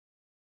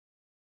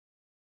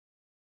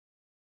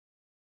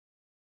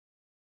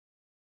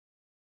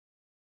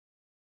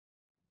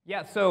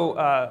Yeah,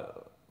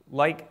 so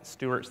like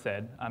Stuart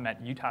said, I'm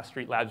at Utah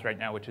Street Labs right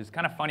now, which is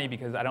kind of funny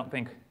because I don't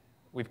think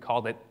we've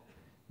called it.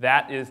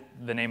 That is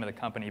the name of the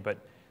company, but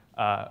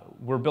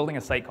we're building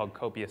a site called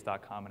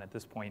Copious.com, and at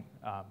this point,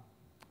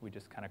 we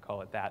just kind of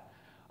call it that.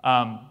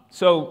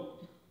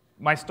 So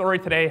my story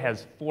today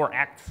has 4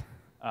 acts.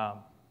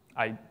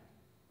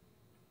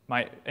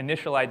 My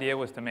initial idea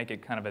was to make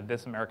it kind of a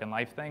This American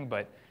Life thing,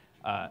 but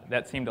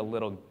that seemed a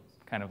little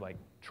kind of like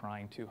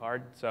trying too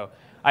hard. So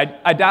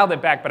I dialed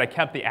it back, but I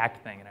kept the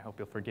act thing, and I hope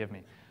you'll forgive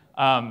me.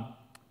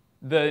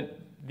 The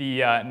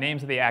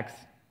names of the acts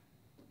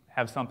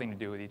have something to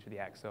do with each of the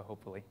acts, so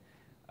hopefully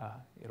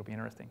it'll be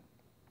interesting.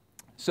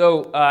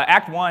 So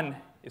Act 1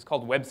 is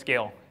called Web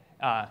Scale.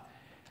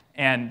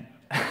 And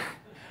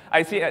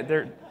I see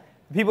there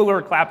people who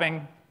are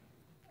clapping,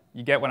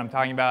 you get what I'm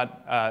talking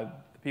about.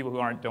 The people who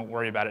aren't, don't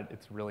worry about it.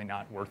 It's really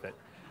not worth it.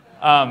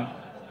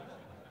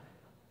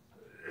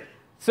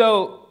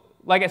 So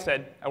like I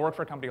said, I work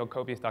for a company called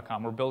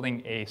Copious.com. We're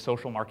building a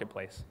social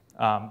marketplace.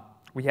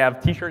 We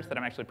have T-shirts that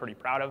I'm actually pretty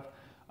proud of.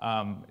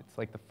 It's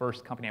like the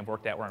first company I've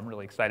worked at where I'm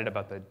really excited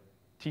about the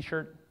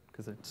T-shirt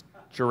because it's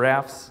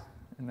giraffes,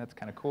 and that's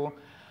kind of cool.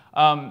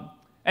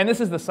 And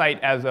this is the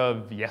site as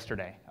of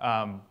yesterday.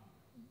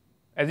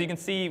 As you can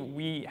see,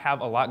 we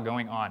have a lot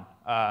going on.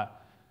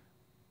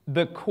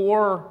 The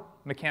core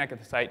mechanic of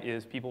the site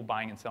is people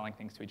buying and selling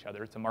things to each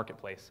other. It's a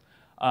marketplace.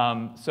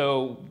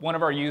 So one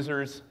of our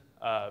users,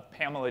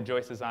 Pamela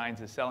Joyce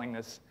Designs, is selling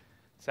this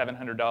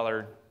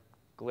 $700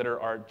 glitter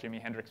art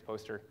Jimi Hendrix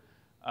poster.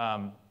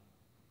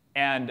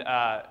 And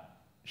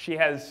she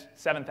has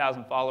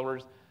 7,000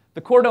 followers.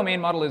 The core domain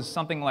model is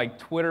something like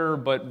Twitter,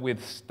 but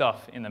with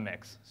stuff in the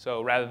mix.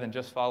 So rather than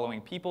just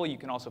following people, you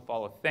can also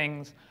follow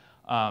things.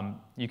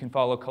 You can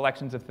follow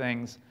collections of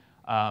things.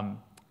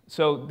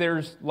 So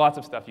there's lots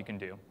of stuff you can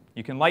do.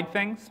 You can like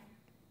things.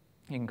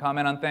 You can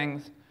comment on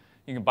things.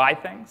 You can buy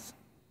things.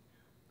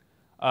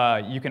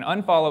 You can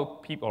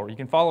unfollow people, or you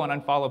can follow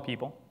and unfollow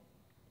people.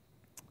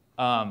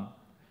 Down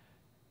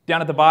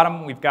at the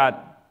bottom, we've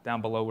got,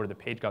 down below where the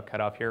page got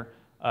cut off here,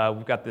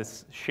 we've got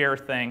this share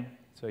thing,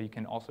 so you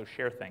can also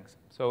share things.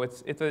 So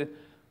it's a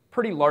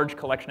pretty large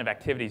collection of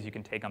activities you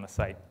can take on the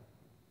site.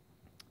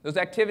 Those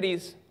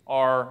activities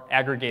are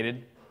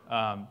aggregated,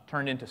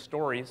 turned into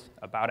stories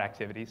about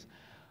activities,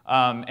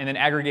 and then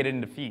aggregated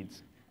into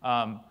feeds.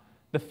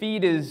 The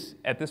feed is,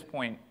 at this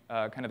point,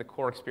 kind of the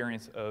core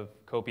experience of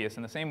Copious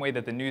in the same way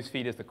that the news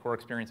feed is the core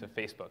experience of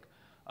Facebook.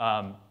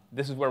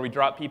 This is where we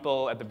drop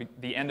people at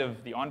the end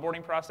of the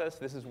onboarding process.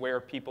 This is where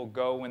people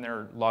go when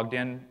they're logged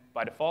in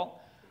by default.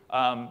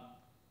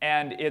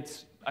 And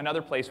it's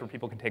another place where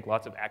people can take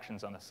lots of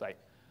actions on the site.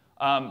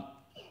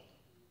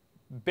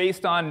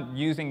 Based on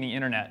using the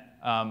internet,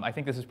 I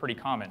think this is pretty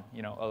common.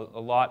 You know, a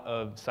lot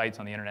of sites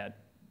on the internet,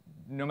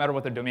 no matter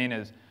what their domain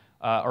is,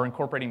 are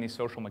incorporating these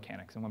social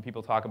mechanics. And when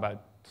people talk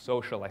about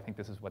social, I think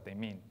this is what they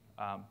mean.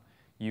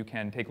 You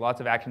can take lots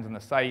of actions on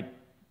the site.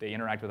 They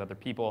interact with other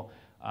people.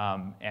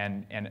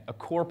 And a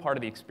core part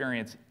of the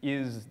experience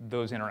is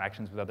those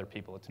interactions with other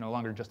people. It's no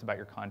longer just about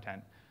your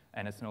content,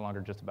 and it's no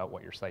longer just about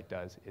what your site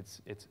does.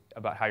 It's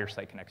about how your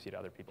site connects you to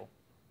other people.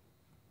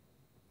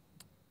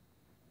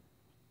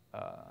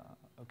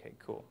 OK,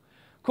 cool.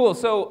 Cool,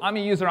 so I'm a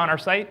user on our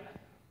site.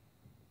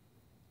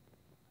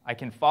 I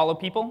can follow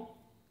people.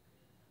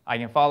 I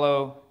can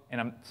follow,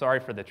 and I'm sorry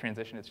for the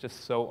transition. It's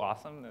just so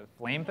awesome, the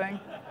flame thing.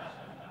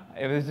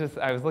 It was just,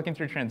 I was looking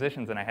through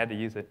transitions, and I had to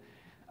use it.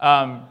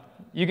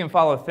 You can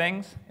follow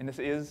things, and this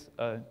is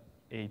a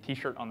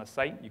T-shirt on the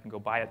site. You can go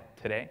buy it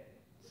today,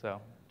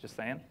 so just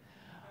saying.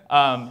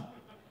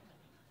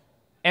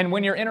 And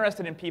when you're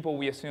interested in people,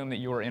 we assume that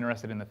you are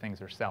interested in the things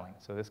they're selling.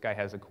 So this guy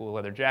has a cool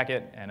leather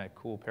jacket and a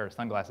cool pair of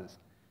sunglasses.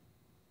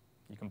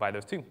 You can buy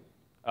those too,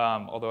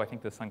 although I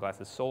think the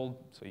sunglasses sold,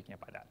 so you can't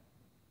buy that.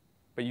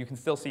 But you can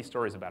still see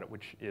stories about it,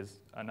 which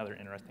is another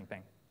interesting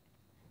thing.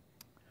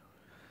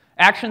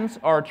 Actions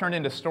are turned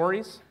into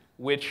stories,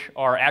 which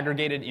are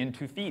aggregated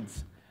into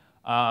feeds.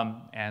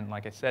 And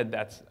like I said,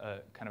 that's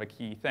kind of a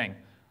key thing.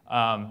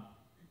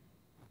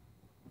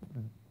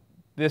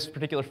 This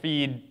particular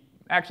feed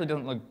actually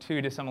doesn't look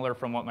too dissimilar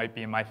from what might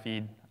be in my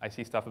feed. I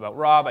see stuff about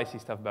Rob. I see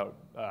stuff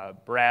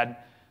about Brad.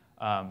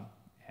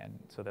 And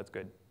so that's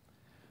good.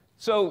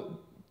 So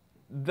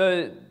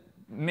the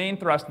main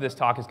thrust of this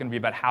talk is going to be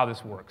about how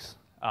this works,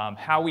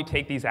 how we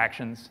take these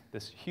actions,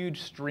 this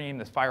huge stream,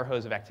 this fire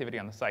hose of activity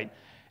on the site,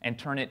 and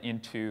turn it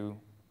into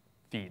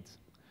feeds.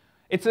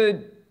 It's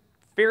a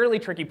fairly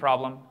tricky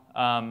problem.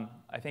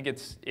 I think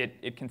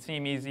it can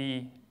seem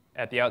easy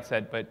at the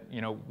outset, but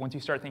once you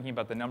start thinking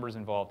about the numbers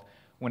involved,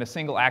 when a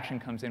single action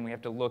comes in, we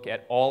have to look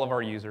at all of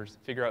our users,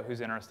 figure out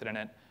who's interested in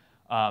it,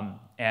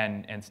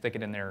 and stick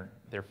it in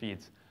their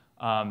feeds.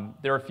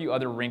 There are a few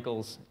other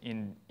wrinkles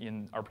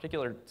in our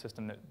particular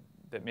system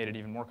that made it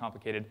even more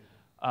complicated.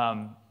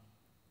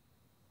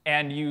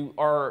 And you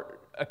are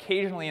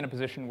occasionally in a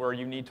position where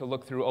you need to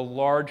look through a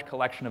large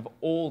collection of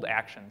old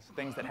actions,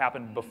 things that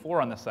happened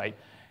before on the site,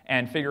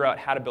 and figure out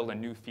how to build a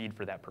new feed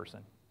for that person.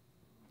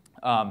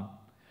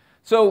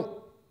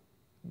 So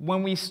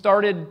when we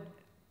started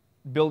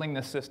building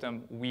this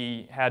system,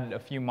 we had a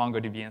few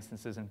MongoDB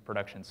instances in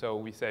production. So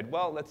we said,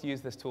 well, let's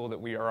use this tool that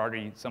we are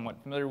already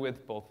somewhat familiar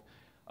with, both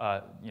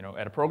at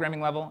a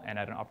programming level and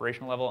at an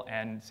operational level,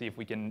 and see if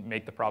we can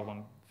make the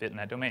problem fit in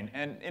that domain.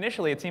 And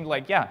initially, it seemed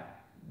like, yeah,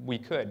 we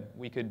could.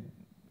 We could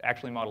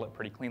actually model it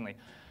pretty cleanly.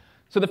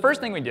 So the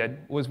first thing we did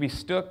was we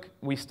stuck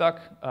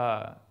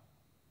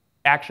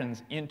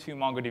actions into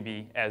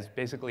MongoDB as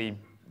basically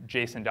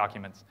JSON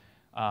documents.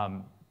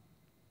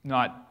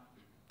 Not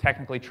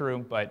technically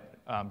true, but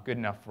good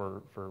enough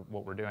for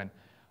what we're doing.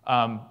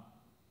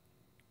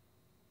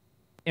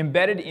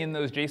 Embedded in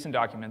those JSON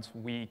documents,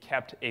 we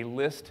kept a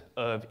list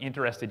of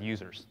interested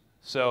users.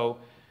 So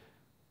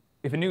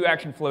if a new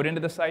action flowed into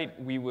the site,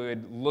 we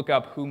would look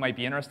up who might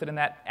be interested in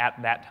that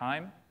at that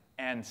time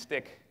and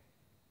stick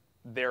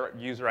their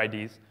user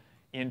IDs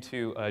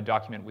into a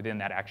document within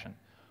that action.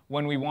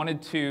 When we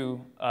wanted to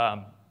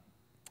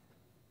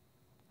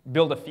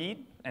build a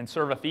feed and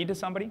serve a feed to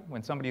somebody,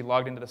 when somebody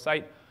logged into the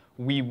site,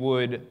 we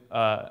would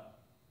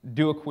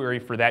do a query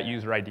for that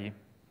user ID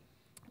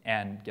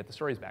and get the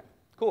stories back.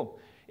 Cool.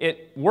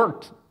 It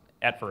worked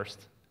at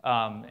first,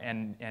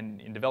 and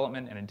in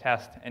development and in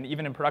test, and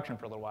even in production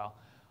for a little while.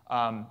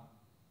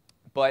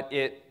 But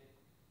it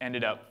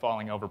ended up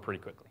falling over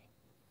pretty quickly.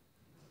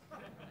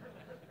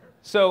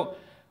 So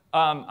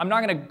I'm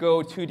not going to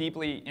go too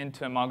deeply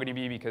into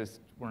MongoDB because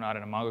we're not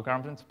at a Mongo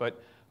conference,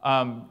 but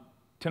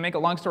to make a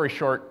long story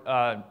short,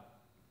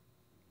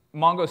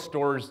 Mongo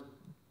stores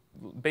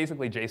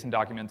basically JSON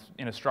documents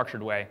in a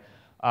structured way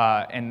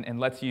and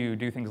lets you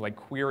do things like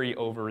query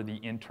over the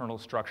internal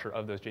structure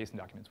of those JSON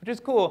documents, which is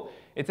cool.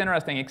 It's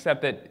interesting,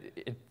 except that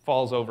it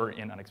falls over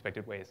in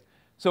unexpected ways.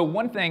 So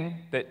one thing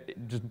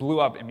that just blew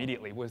up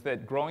immediately was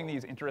that growing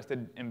these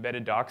interested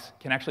embedded docs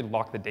can actually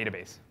lock the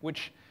database,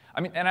 which,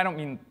 I mean, and I don't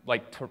mean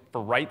like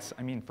for writes,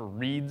 I mean for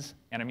reads,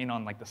 and I mean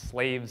on like the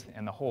slaves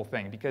and the whole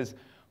thing. Because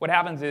what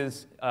happens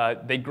is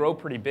they grow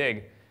pretty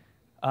big.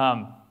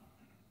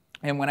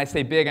 And when I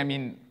say big, I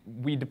mean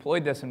we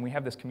deployed this, and we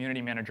have this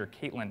community manager,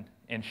 Caitlin,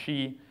 and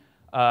she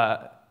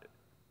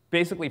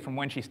basically from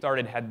when she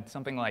started had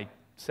something like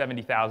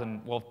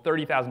 70,000, well,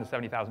 30,000 to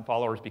 70,000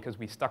 followers because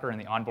we stuck her in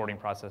the onboarding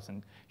process.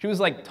 And she was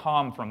like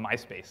Tom from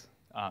MySpace.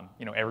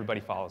 Everybody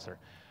follows her.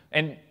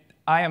 And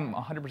I am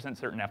 100%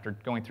 certain after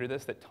going through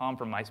this that Tom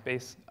from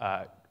MySpace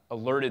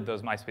alerted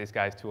those MySpace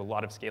guys to a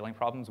lot of scaling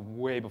problems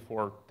way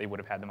before they would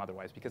have had them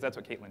otherwise, because that's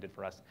what Caitlin did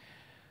for us.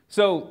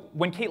 So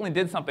when Caitlin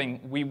did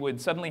something, we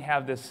would suddenly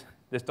have this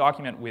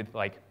document with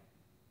like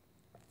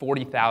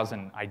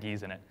 40,000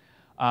 IDs in it.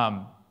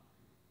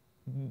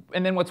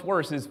 And then what's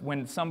worse is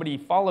when somebody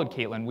followed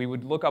Caitlin, we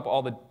would look up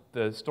all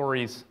the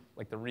stories,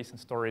 like the recent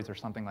stories or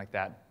something like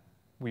that.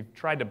 We've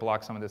tried to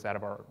block some of this out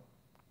of our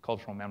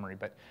cultural memory,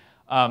 but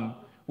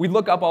we'd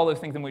look up all those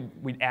things and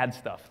we'd add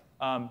stuff.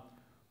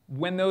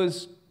 When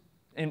those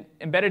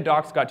embedded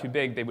docs got too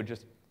big, they would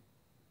just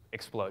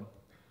explode.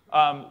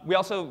 We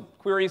also,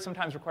 queries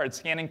sometimes required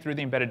scanning through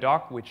the embedded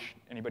doc, which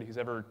anybody who's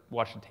ever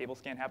watched a table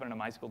scan happen in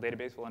a MySQL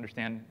database will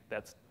understand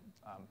that's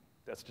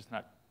just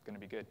not going to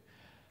be good.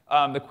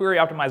 The query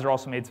optimizer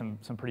also made some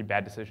pretty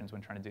bad decisions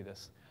when trying to do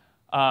this.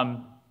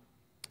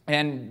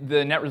 And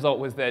the net result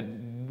was that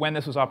when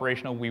this was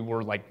operational, we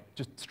were like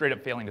just straight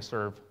up failing to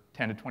serve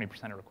 10 to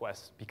 20% of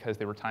requests because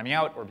they were timing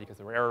out or because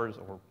there were errors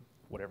or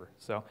whatever.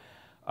 So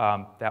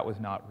that was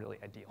not really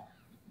ideal.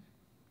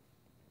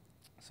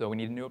 So we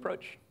need a new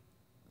approach.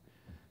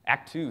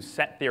 Act 2,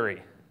 set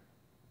theory.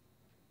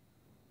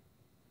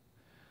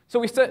 So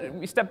we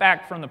stepped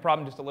back from the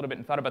problem just a little bit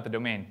and thought about the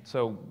domain.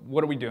 So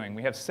what are we doing?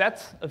 We have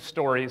sets of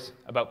stories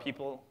about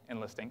people and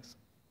listings.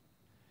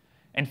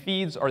 And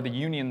feeds are the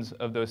unions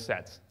of those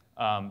sets.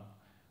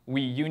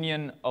 We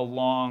union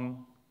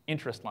along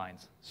interest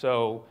lines.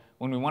 So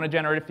when we want to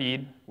generate a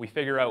feed, we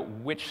figure out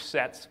which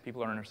sets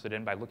people are interested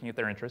in by looking at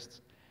their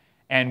interests.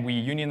 And we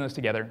union those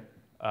together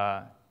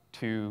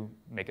to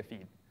make a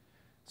feed.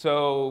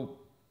 So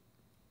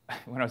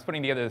when I was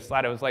putting together this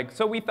slide, I was like,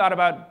 so we thought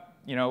about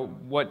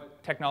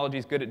what technology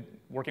is good at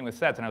working with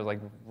sets. And I was like,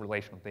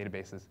 relational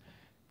databases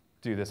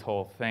do this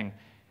whole thing.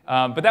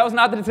 But that was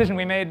not the decision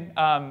we made.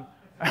 I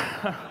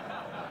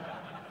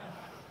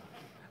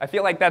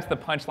feel like that's the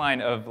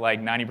punchline of like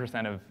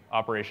 90% of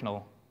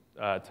operational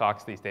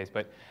talks these days.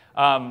 But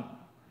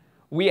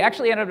we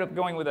actually ended up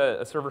going with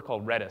a server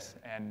called Redis.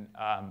 And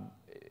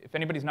if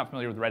anybody's not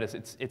familiar with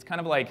Redis, it's kind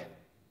of like,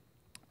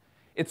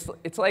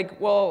 it's like,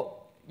 well,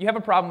 you have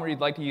a problem where you'd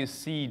like to use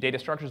C data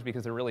structures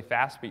because they're really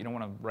fast, but you don't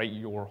want to write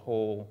your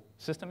whole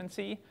system in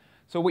C.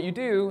 So what you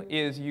do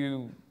is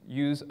you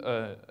use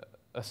a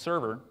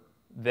server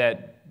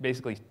that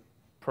basically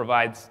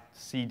provides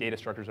C data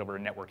structures over a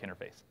network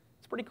interface.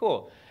 It's pretty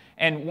cool.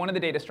 And one of the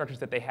data structures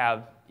that they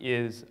have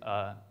is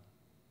a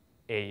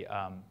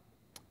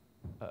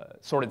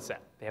sorted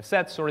set. They have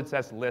sets, sorted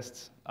sets,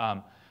 lists.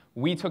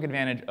 We took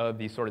advantage of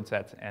these sorted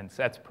sets and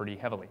sets pretty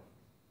heavily.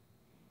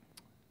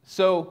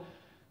 So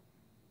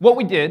what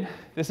we did,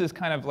 this is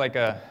kind of like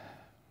a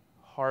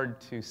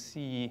hard to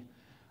see.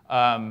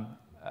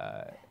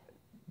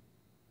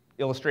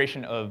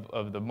 illustration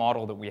of the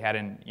model that we had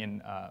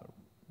in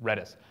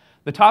Redis.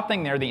 The top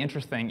thing there, the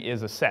interest thing,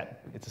 is a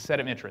set. It's a set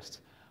of interests.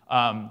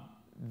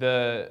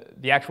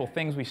 The actual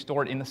things we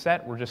stored in the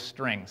set were just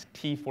strings.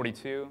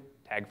 T42,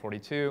 tag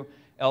 42,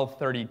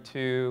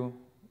 L32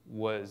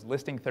 was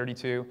listing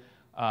 32,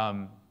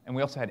 and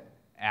we also had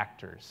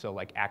actors, so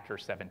like actor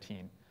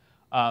 17.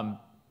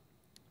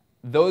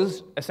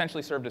 Those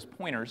essentially served as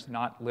pointers,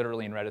 not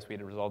literally in Redis, we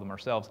had to resolve them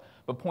ourselves,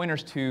 but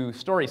pointers to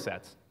story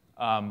sets.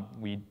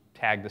 We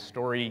tagged the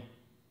story,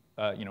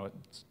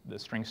 the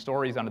string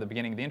stories onto the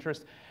beginning of the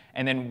interest,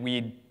 and then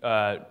we'd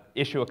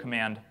issue a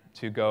command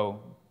to go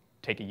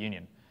take a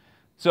union.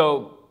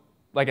 So,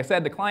 like I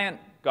said, the client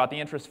got the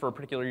interest for a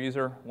particular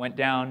user, went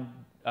down,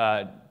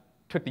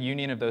 took the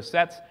union of those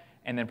sets,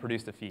 and then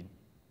produced a feed.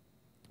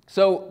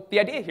 So the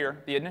idea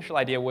here, the initial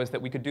idea, was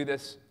that we could do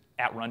this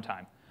at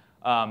runtime.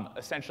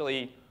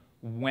 Essentially,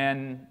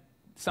 when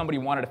somebody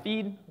wanted a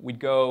feed, we'd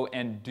go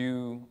and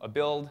do a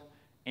build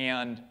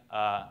and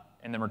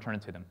then return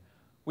it to them.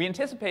 We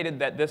anticipated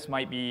that this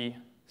might be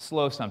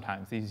slow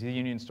sometimes. These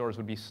union stores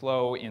would be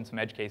slow in some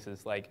edge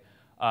cases, like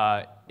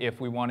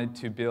if we wanted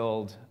to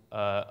build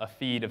a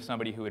feed of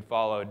somebody who had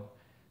followed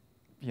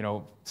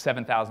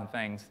 7,000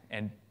 things,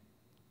 and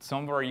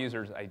some of our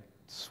users, I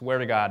swear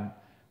to God,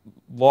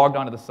 logged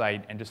onto the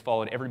site and just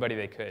followed everybody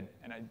they could.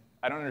 And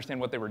I don't understand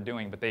what they were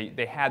doing, but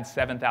they had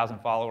 7,000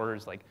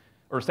 followers,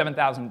 or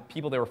 7,000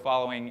 people they were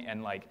following,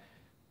 and like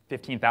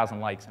 15,000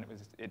 likes, and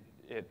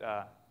it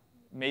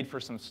made for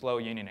some slow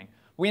unioning.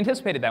 We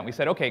anticipated that, and we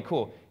said, okay,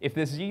 cool. If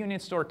this union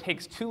store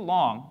takes too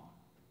long,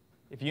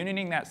 if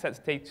unioning that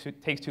set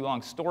takes too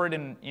long, store it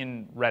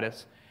in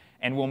Redis,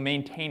 and we'll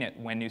maintain it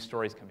when new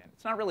stories come in.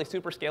 It's not really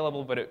super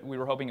scalable, but we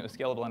were hoping it was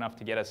scalable enough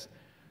to get us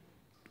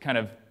kind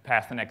of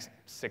past the next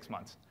 6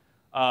 months.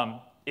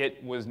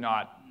 It was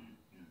not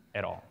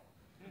at all.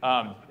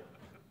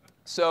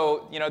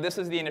 So this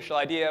is the initial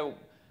idea.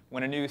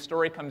 When a new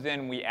story comes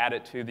in, we add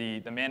it to the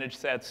managed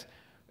sets.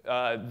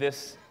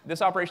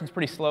 This operation is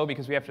pretty slow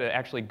because we have to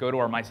actually go to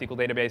our MySQL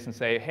database and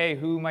say, hey,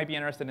 who might be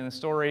interested in this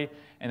story?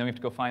 And then we have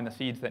to go find the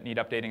feeds that need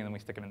updating, and then we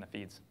stick them in the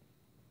feeds.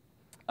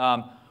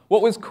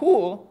 What was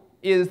cool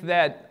is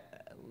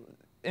that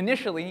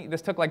initially,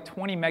 this took like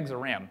 20 megs of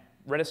RAM.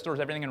 Redis stores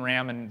everything in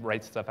RAM and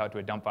writes stuff out to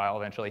a dump file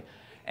eventually.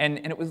 And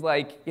it was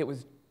like, it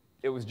was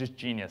just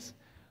genius.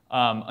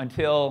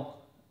 Until,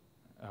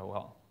 oh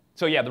well.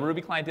 So yeah, the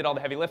Ruby client did all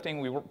the heavy lifting.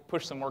 We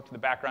pushed some work to the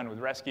background with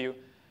rescue,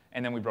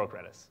 and then we broke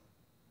Redis.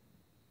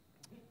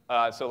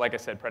 So like I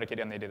said,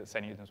 predicated on the idea that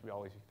setting users would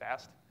always be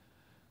fast.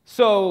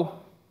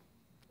 So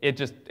it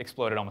just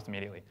exploded almost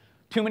immediately.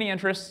 Too many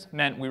interests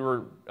meant we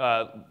were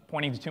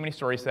pointing to too many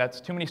story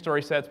sets. Too many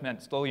story sets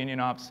meant slow union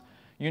ops.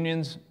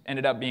 Unions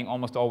ended up being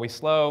almost always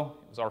slow.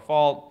 It was our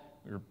fault.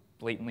 We were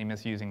blatantly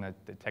misusing the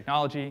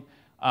technology.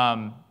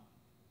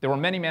 There were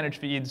many managed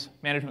feeds.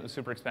 Management was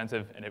super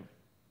expensive, and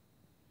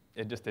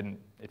it just didn't.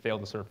 It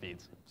failed to serve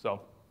feeds.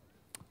 So,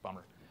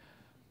 bummer.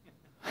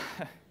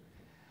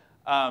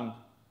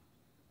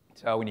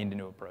 So we need a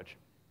new approach.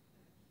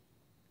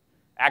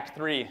 Act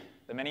 3,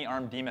 the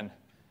many-armed demon.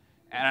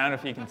 And I don't know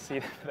if you can see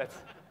that.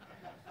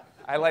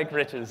 I like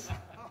Rich's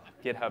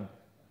GitHub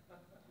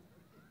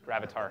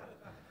gravatar.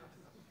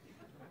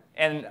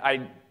 And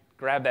I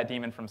grabbed that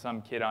daemon from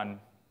some kid on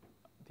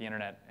the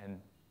internet, and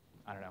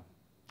I don't know.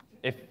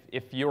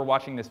 If you were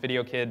watching this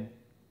video, kid,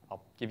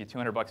 I'll give you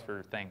 $200 for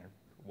your thing or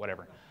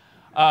whatever.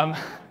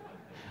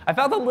 I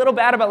felt a little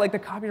bad about like the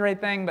copyright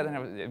thing, but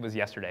then it was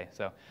yesterday.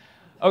 So,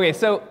 okay,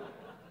 so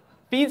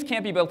feeds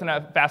can't be built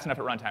fast enough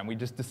at runtime. We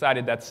just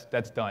decided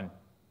that's done.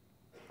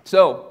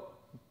 So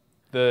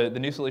the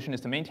new solution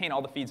is to maintain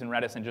all the feeds in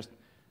Redis and just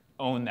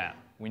own that.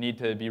 We need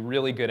to be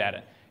really good at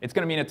it. It's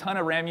going to mean a ton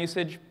of RAM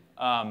usage,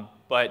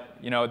 but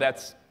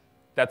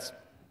that's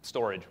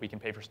storage. We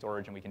can pay for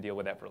storage, and we can deal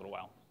with that for a little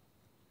while.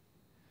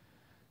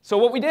 So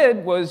what we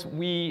did was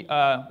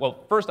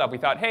well, first off, we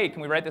thought, hey,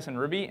 can we write this in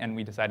Ruby? And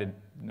we decided,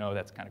 no,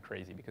 that's kind of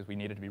crazy, because we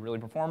needed to be really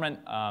performant.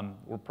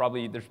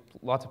 There's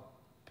lots of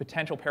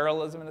potential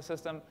parallelism in the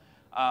system,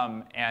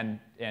 and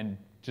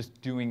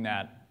just doing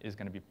that is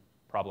going to be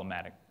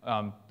problematic.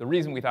 The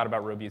reason we thought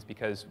about Ruby is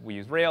because we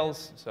use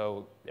Rails,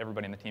 so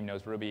everybody in the team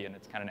knows Ruby, and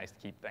it's kind of nice to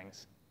keep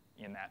things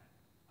in that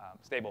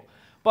stable.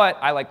 But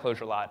I like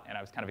Clojure a lot, and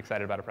I was kind of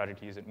excited about a project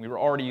to use it. And we were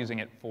already using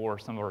it for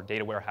some of our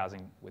data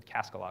warehousing with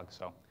Cascalog,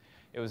 so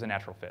it was a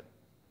natural fit.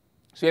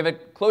 So we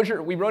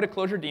have we wrote a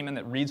Clojure daemon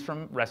that reads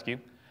from rescue.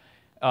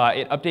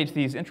 It updates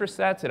these interest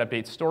sets, it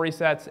updates story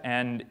sets,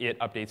 and it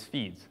updates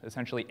feeds.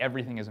 Essentially,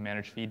 everything is a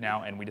managed feed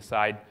now, and we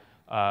decide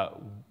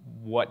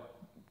what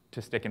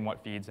to stick in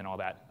what feeds and all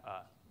that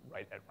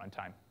right at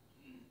runtime.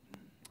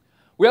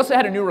 We also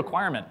had a new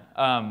requirement.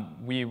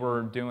 We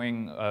were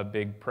doing a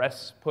big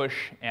press push,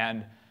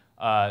 and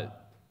the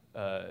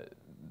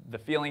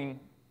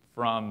feeling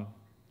from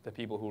the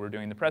people who were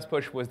doing the press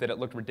push was that it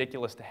looked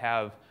ridiculous to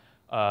have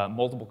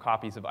multiple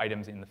copies of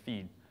items in the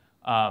feed.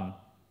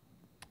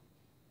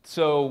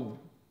 So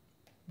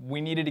we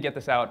needed to get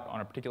this out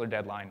on a particular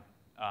deadline,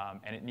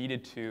 and it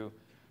needed to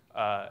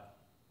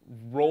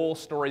roll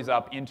stories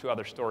up into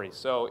other stories.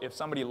 So if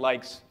somebody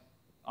likes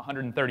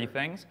 130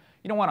 things,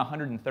 you don't want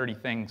 130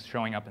 things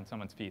showing up in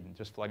someone's feed and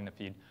just flooding the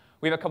feed.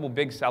 We have a couple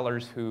big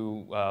sellers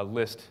who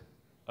list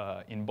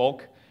in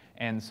bulk,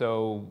 and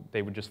so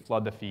they would just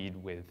flood the feed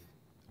with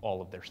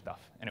all of their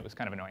stuff, and it was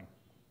kind of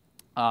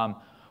annoying.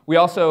 We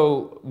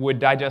also would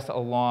digest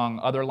along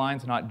other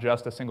lines, not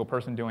just a single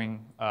person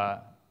doing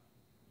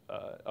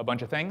a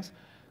bunch of things.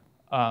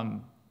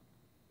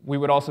 We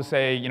would also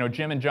say,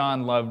 Jim and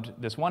John loved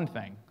this one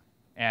thing,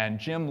 and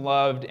Jim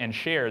loved and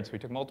shared, so we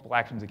took multiple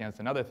actions against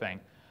another thing.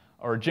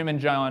 Or Jim and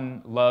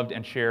John loved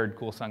and shared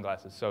cool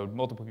sunglasses, so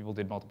multiple people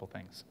did multiple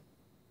things.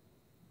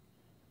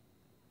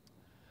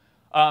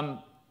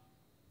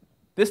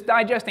 This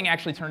digesting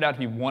actually turned out to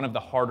be one of the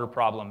harder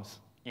problems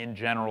in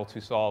general to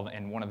solve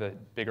and one of the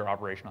bigger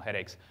operational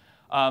headaches.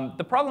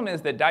 The problem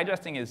is that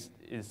digesting is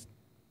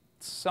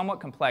somewhat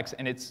complex,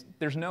 and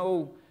there's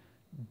no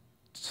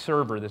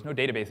server, there's no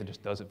database that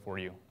just does it for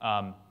you.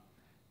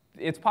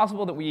 It's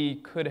possible that we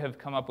could have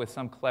come up with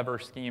some clever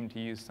scheme to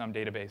use some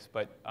database,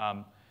 but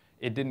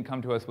it didn't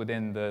come to us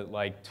within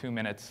the 2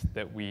 minutes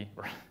that it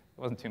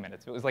wasn't 2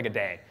 minutes, it was like a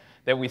day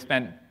that we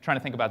spent trying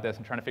to think about this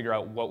and trying to figure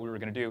out what we were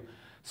going to do.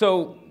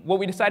 So what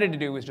we decided to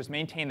do was just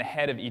maintain the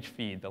head of each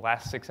feed, the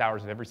last 6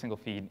 hours of every single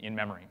feed in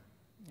memory.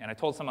 And I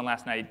told someone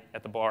last night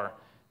at the bar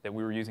that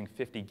we were using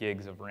 50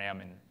 gigs of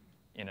RAM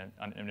in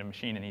a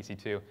machine in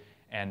EC2,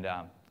 and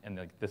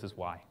this is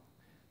why.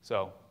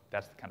 So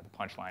that's kind of the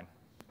punchline.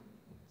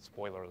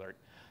 Spoiler alert.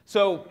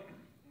 So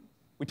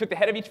we took the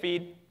head of each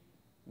feed,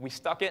 we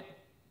stuck it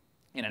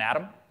in an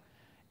atom,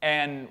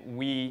 and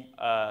we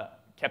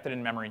kept it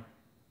in memory.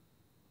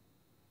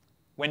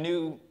 When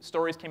new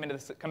stories come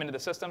into the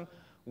system,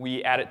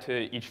 we add it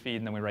to each feed,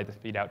 and then we write the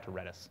feed out to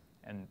Redis,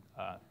 and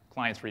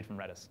clients read from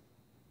Redis.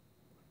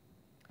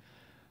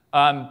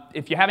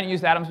 If you haven't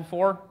used atoms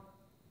before,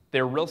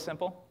 they're real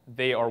simple.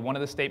 They are one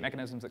of the state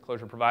mechanisms that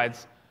Clojure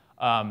provides.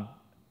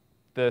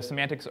 The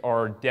semantics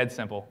are dead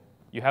simple.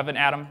 You have an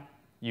atom,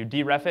 you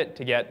deref it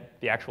to get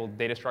the actual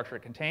data structure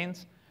it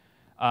contains,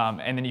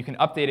 and then you can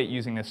update it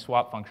using this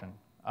swap function.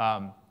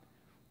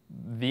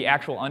 The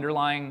actual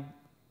underlying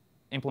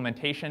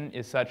implementation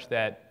is such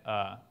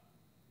that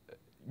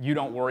you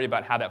don't worry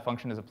about how that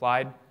function is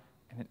applied.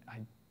 And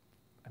I'm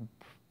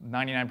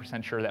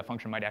 99% sure that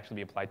function might actually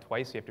be applied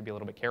twice, so you have to be a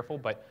little bit careful,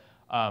 but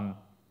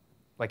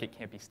it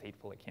can't be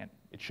stateful,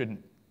 it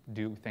shouldn't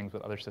do things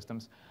with other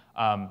systems.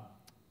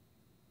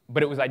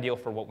 But it was ideal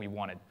for what we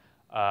wanted.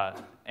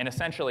 And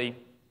essentially,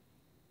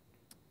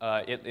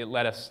 it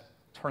let us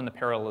turn the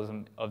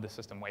parallelism of the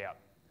system way up.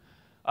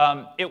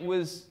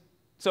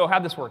 So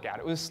how'd this work out?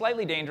 It was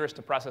slightly dangerous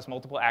to process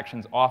multiple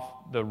actions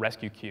off the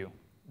rescue queue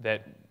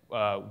that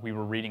we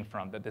were reading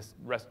from, that this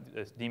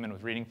daemon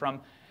was reading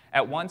from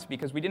at once,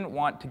 because we didn't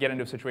want to get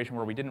into a situation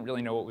where we didn't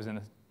really know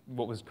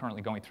what was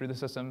currently going through the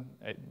system.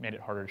 It made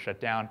it harder to shut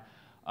down.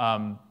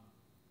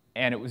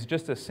 And it was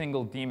just a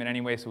single daemon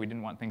anyway, so we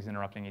didn't want things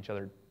interrupting each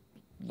other.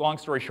 Long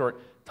story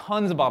short,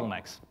 tons of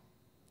bottlenecks.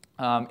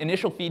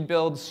 Initial feed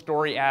builds,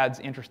 story adds,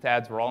 interest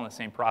adds were all in the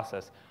same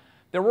process.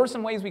 There were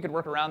some ways we could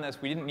work around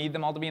this. We didn't need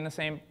them all to be in the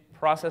same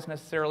process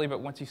necessarily,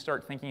 but once you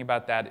start thinking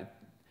about that,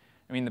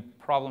 the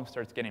problem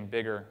starts getting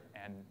bigger,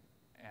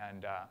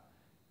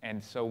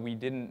 and so we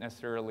didn't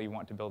necessarily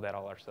want to build that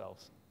all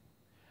ourselves.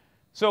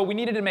 So we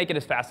needed to make it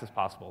as fast as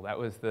possible. That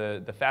was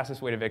the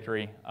fastest way to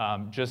victory.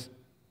 Just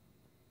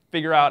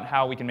figure out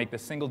how we can make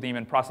this single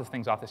daemon process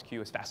things off this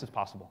queue as fast as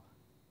possible.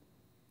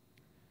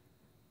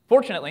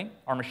 Fortunately,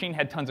 our machine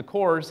had tons of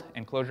cores,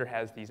 and Clojure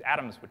has these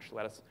atoms, which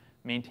let us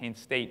maintain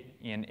state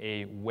in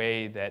a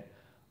way that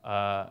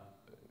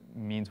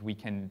means we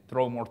can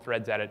throw more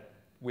threads at it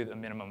with a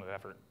minimum of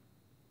effort.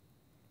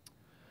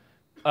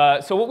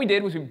 So what we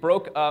did was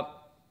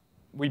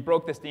we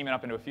broke this daemon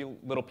up into a few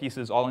little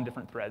pieces, all in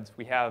different threads.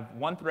 We have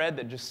one thread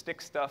that just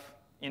sticks stuff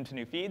into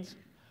new feeds.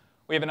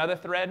 We have another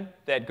thread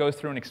that goes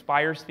through and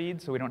expires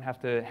feeds, so we don't have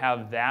to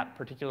have that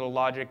particular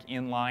logic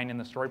in line in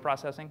the story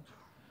processing.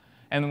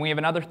 And then we have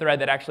another thread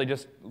that actually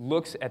just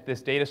looks at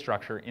this data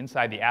structure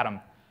inside the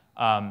atom.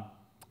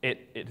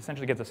 It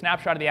essentially gets a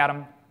snapshot of the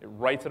atom, it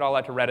writes it all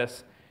out to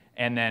Redis,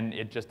 and then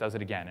it just does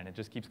it again. And it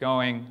just keeps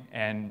going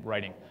and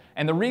writing.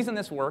 And the reason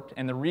this worked,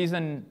 and the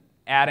reason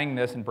adding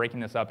this and breaking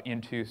this up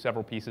into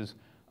several pieces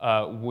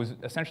was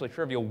essentially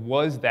trivial,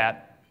 was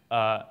that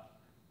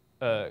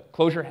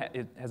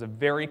Clojure has a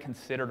very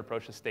considered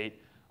approach to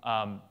state,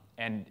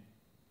 and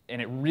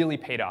it really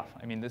paid off.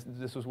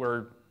 This was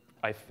where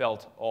I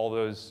felt all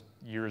those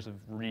years of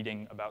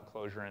reading about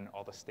Clojure and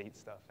all the state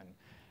stuff, and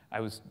I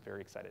was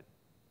very excited.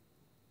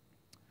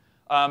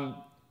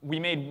 We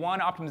made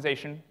one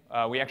optimization.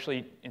 We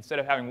actually, instead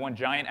of having one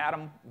giant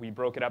atom, we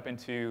broke it up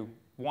into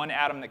one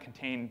atom that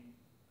contained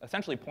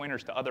essentially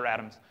pointers to other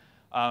atoms,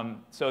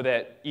 so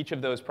that each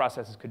of those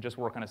processes could just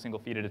work on a single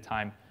feed at a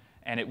time,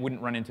 and it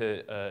wouldn't run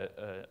into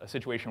a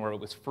situation where it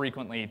was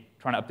frequently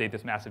trying to update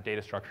this massive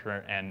data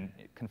structure and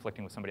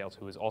conflicting with somebody else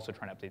who was also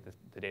trying to update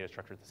the data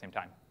structure at the same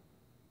time.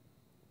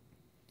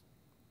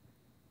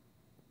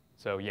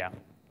 So yeah,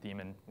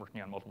 daemon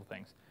working on multiple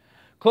things.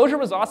 Clojure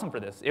was awesome for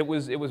this. It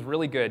was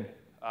really good.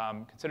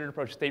 Considered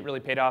approach state really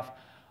paid off.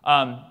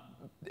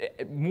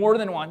 More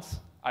than once,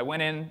 I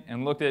went in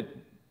and looked at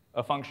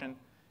a function,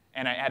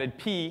 and I added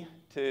p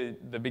to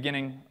the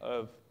beginning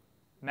of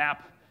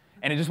map,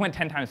 and it just went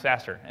 10 times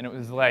faster. And it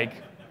was like,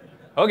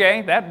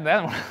 OK,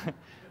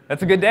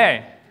 that's a good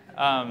day.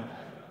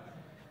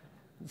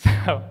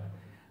 So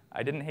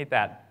I didn't hate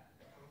that.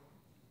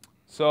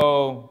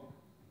 So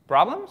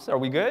problems? Are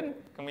we good?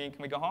 Can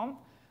we go home?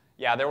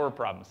 Yeah, there were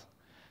problems.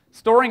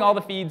 Storing all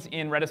the feeds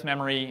in Redis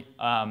memory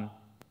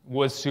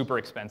was super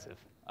expensive.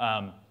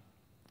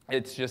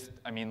 It's just,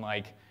 I mean,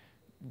 like,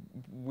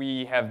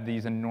 we have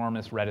these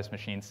enormous Redis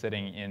machines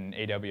sitting in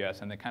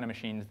AWS, and the kind of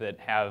machines that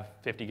have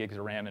 50 gigs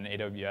of RAM in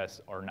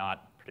AWS are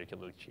not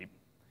particularly cheap.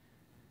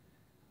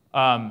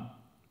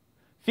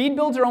 Feed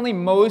builds are only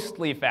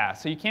mostly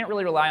fast, so you can't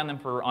really rely on them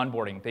for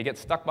onboarding. They get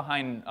stuck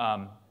behind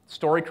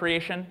story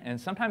creation, and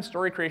sometimes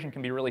story creation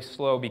can be really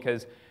slow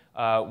because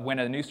when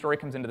a new story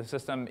comes into the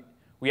system,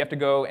 we have to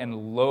go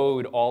and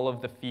load all of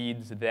the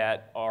feeds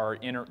that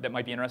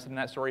might be interested in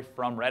that story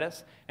from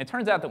Redis. And it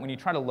turns out that when you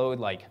try to load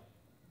like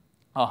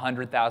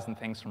 100,000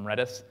 things from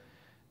Redis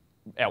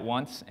at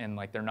once, and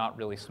like they're not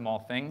really small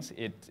things,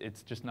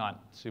 it's just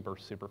not super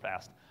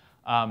fast.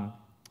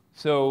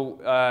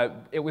 So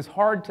it was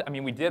hard to, I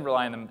mean, we did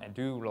rely on them and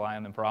do rely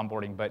on them for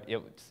onboarding, but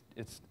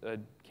it's a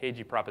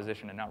cagey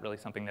proposition and not really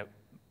something that,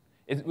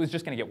 it was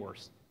just going to get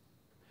worse.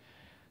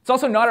 It's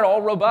also not at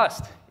all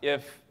robust.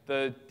 If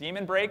the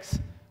daemon breaks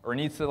or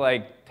needs to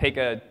like take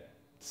a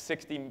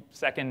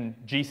 60-second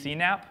GC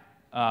nap,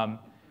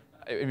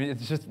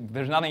 it's just,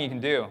 there's nothing you can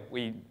do.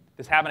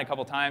 This happened a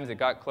couple times. It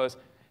got close.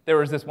 There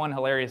was this one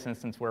hilarious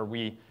instance where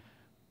we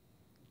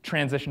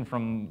transitioned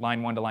from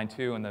line 1 to line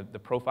 2, and the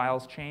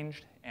profiles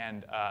changed,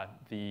 and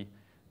the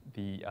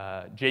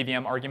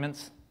JVM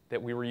arguments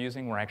that we were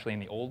using were actually in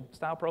the old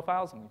style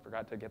profiles, and we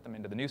forgot to get them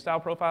into the new style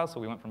profiles, so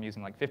we went from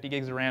using like 50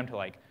 gigs of RAM to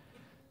like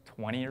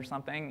 20 or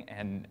something,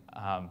 and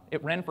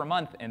it ran for a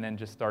month and then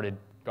just started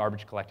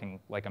garbage collecting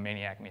like a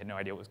maniac, and we had no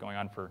idea what was going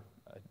on for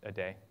a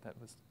day. That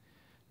was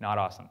not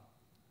awesome.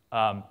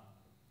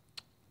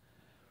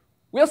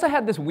 We also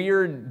had this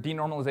weird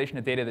denormalization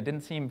of data that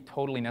didn't seem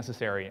totally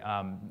necessary.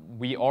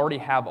 We already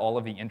have all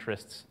of the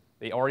interests.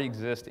 They already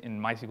exist in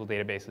MySQL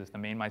databases, the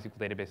main MySQL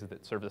databases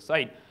that serve the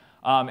site.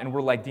 And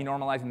we're like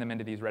denormalizing them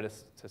into these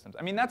Redis systems.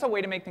 I mean, that's a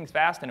way to make things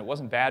fast, and it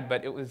wasn't bad,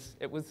 but it was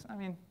I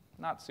mean,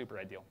 not super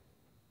ideal.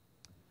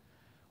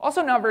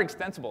 Also not very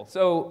extensible.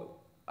 So,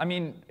 I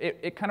mean,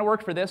 it kind of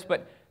worked for this,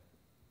 but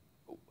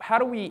how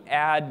do we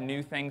add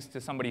new things to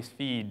somebody's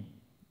feed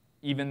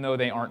even though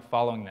they aren't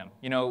following them?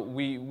 You know,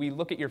 we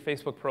look at your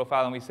Facebook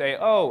profile and we say,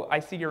 oh, I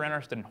see you're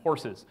interested in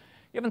horses.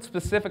 You haven't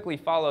specifically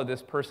followed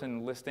this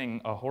person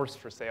listing a horse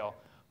for sale,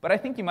 but I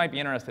think you might be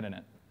interested in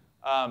it.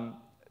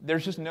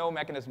 There's just no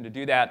mechanism to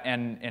do that,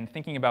 and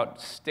thinking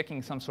about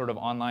sticking some sort of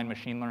online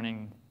machine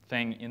learning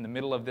thing in the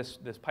middle of this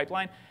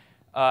pipeline,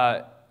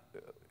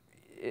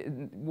 it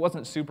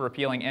wasn't super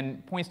appealing,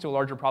 and points to a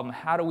larger problem.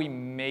 How do we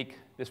make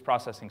this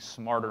processing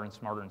smarter and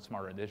smarter and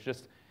smarter? There's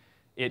just,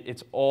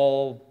 it's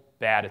all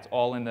bad. It's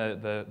all in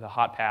the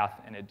hot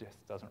path, and it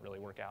just doesn't really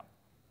work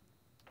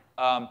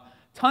out.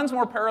 Tons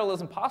more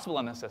parallelism possible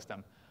in this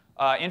system.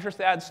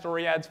 Interest adds,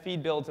 story adds,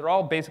 feed builds, they're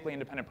all basically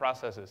independent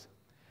processes.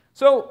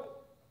 So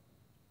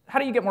how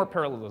do you get more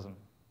parallelism?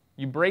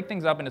 You break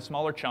things up into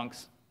smaller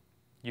chunks.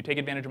 You take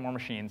advantage of more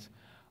machines.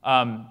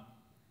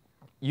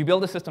 You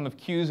build a system of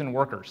queues and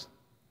workers.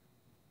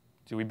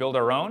 Do we build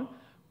our own?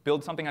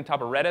 Build something on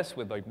top of Redis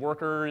with like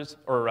workers,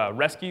 or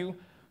rescue,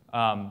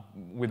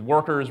 with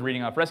workers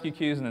reading off rescue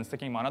queues and then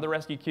sticking them on other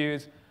rescue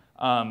queues.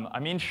 I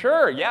mean,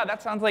 sure, yeah,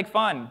 that sounds like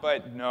fun,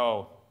 but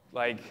no.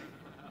 Like,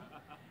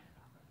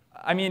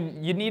 I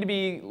mean, you'd need to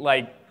be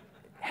like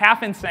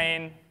half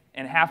insane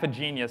and half a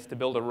genius to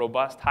build a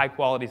robust,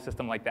 high-quality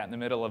system like that in the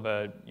middle of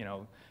a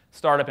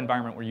startup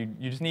environment where you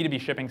just need to be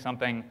shipping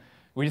something.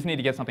 We just need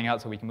to get something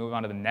out so we can move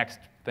on to the next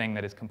thing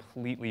that is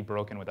completely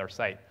broken with our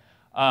site.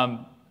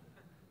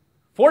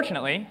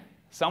 Fortunately,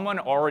 someone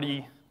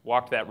already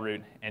walked that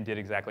route and did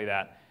exactly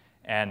that,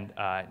 and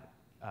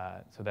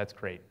so that's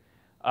great.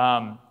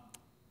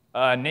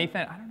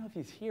 Nathan, I don't know if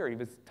he's here. He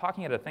was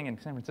talking at a thing in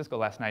San Francisco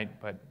last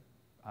night, but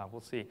we'll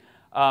see.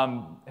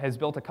 Has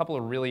built a couple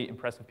of really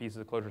impressive pieces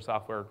of Clojure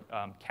software.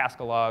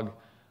 Cascalog,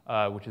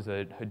 which is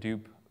a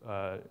Hadoop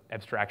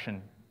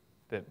abstraction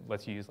that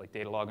lets you use like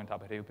data log on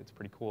top of Hadoop. It's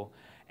pretty cool.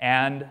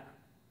 And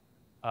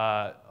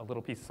a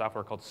little piece of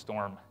software called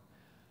Storm.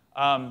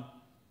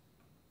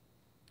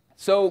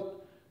 So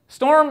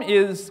Storm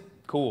is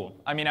cool.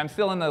 I mean, I'm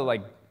still in the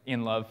like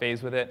in love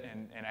phase with it,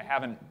 and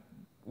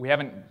we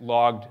haven't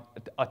logged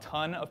a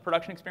ton of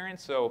production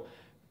experience. So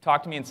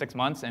talk to me in 6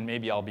 months, and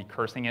maybe I'll be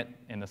cursing it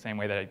in the same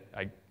way that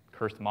I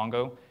cursed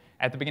Mongo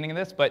at the beginning of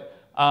this. But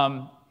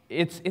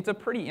it's a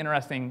pretty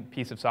interesting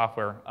piece of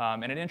software,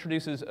 and it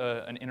introduces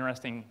an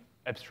interesting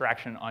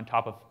abstraction on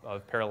top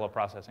of parallel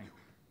processing.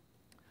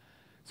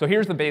 So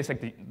here's the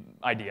basic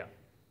idea.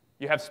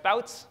 You have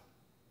spouts,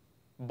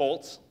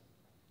 bolts,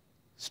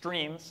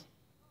 streams,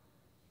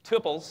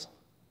 tuples,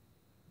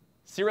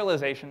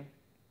 serialization,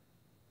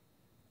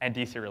 and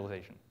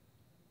deserialization.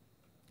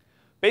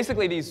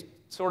 Basically, these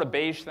sort of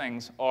beige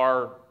things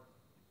are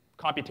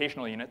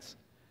computational units.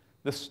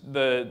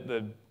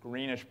 The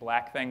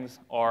greenish-black things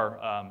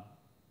are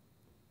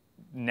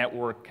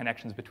network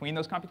connections between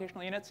those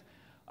computational units.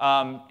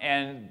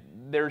 And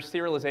there's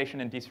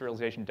serialization and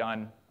deserialization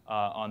done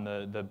on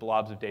the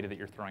blobs of data that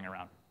you're throwing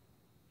around.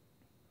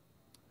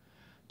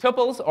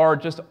 Tuples are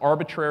just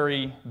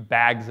arbitrary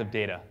bags of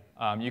data.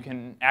 You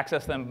can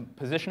access them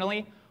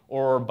positionally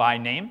or by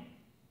name.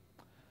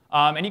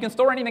 And you can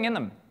store anything in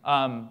them,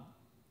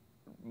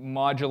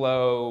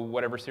 modulo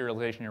whatever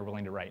serialization you're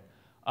willing to write.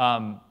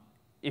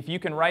 If you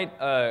can write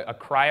a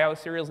cryo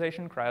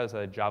serialization, cryo is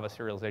a Java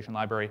serialization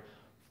library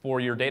for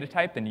your data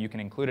type, then you can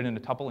include it in a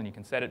tuple and you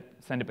can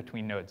send it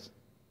between nodes.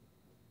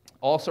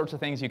 All sorts of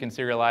things you can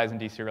serialize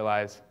and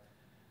deserialize,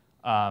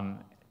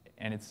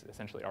 and it's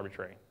essentially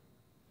arbitrary.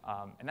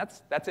 And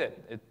that's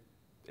it.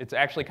 It's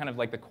actually kind of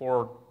like the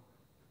core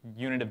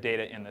unit of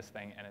data in this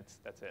thing, and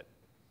that's it.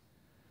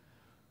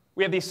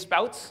 We have these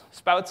spouts.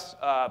 Spouts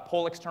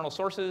pull external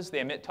sources.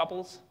 They emit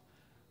tuples.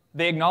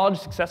 They acknowledge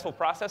successful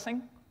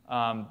processing.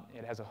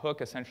 It has a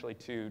hook, essentially,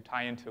 to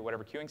tie into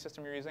whatever queuing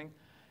system you're using.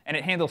 And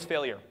it handles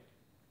failure.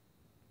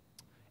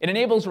 It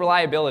enables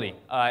reliability.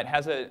 It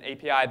has an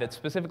API that's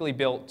specifically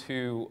built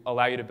to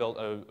allow you to build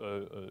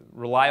a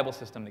reliable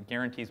system that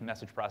guarantees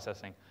message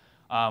processing,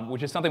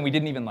 which is something we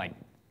didn't even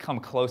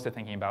come close to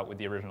thinking about with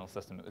the original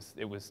system.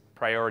 It was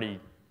priority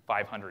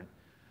 500.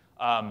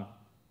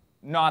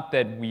 Not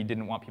that we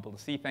didn't want people to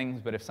see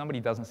things, but if somebody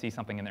doesn't see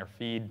something in their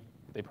feed,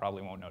 they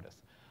probably won't notice.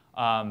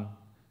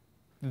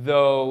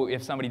 Though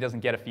if somebody doesn't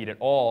get a feed at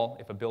all,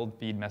 if a build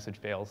feed message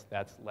fails,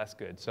 that's less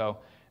good. So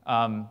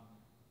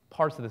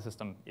parts of the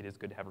system it is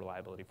good to have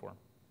reliability for.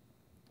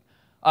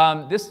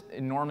 This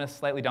enormous,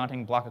 slightly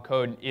daunting block of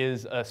code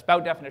is a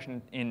spout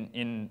definition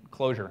in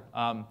Clojure.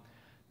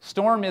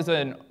 Storm is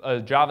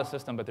a Java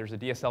system, but there's a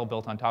DSL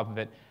built on top of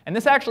it. And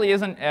this actually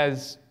isn't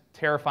as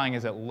terrifying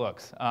as it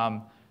looks.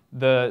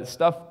 The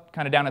stuff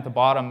kind of down at the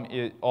bottom,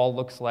 it all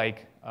looks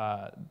like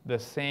the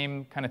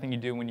same kind of thing you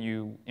do when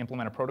you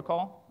implement a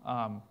protocol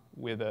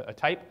with a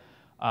type.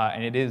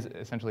 And it is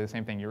essentially the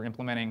same thing. You're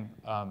implementing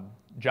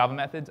Java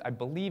methods. I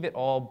believe it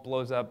all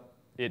blows up.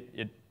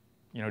 It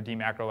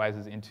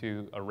demacroizes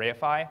into a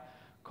reify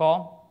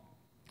call.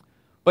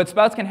 But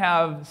spouts can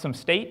have some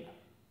state.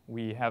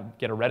 We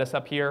get a Redis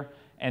up here.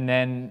 And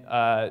then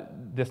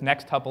this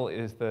next tuple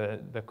is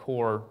the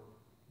core,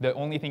 the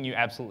only thing you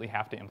absolutely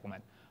have to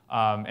implement.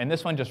 And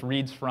this one just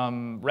reads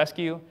from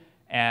rescue,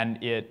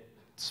 and it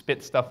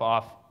spits stuff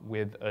off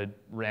with a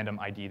random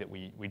ID that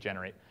we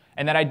generate.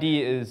 And that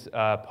ID is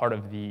part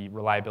of the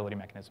reliability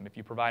mechanism. If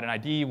you provide an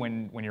ID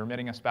when you're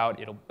emitting a spout,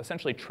 it'll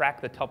essentially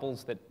track the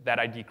tuples that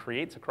ID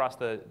creates across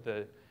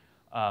the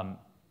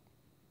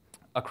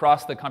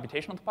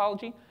computational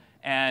topology,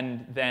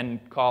 and then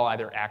call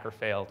either ACK or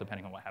fail,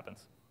 depending on what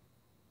happens.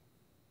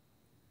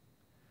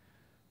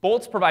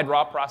 Bolts provide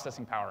raw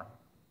processing power.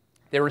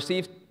 They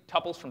receive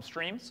tuples from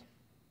streams.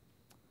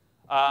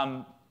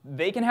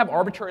 They can have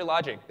arbitrary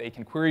logic. They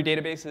can query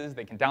databases.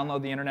 They can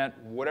download the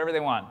internet, whatever they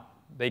want.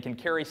 They can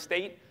carry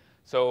state.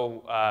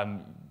 So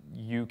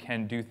you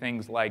can do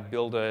things like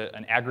build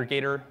an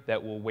aggregator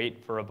that will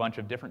wait for a bunch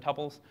of different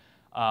tuples.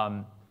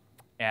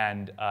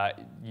 And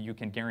you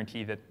can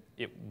guarantee that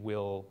it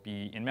will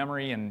be in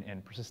memory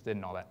and persisted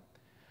and all that.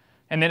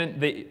 And then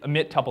they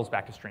emit tuples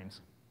back to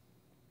streams.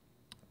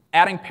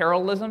 Adding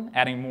parallelism,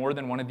 adding more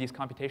than one of these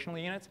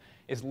computational units,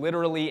 is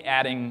literally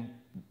adding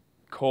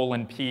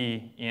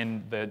 :p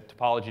in the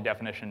topology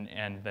definition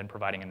and then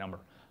providing a number.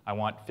 I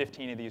want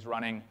 15 of these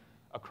running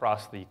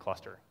across the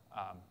cluster.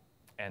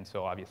 And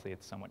so obviously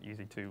it's somewhat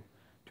easy to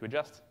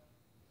adjust.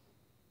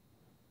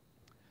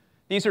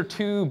 These are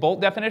two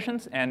bolt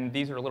definitions, and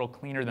these are a little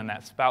cleaner than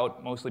that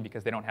spout, mostly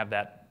because they don't have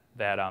that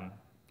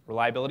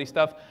reliability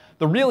stuff.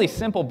 The really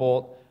simple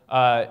bolt,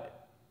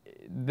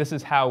 this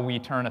is how we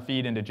turn a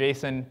feed into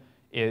JSON.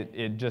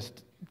 It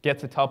just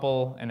gets a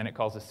tuple, and then it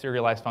calls a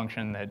serialize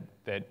function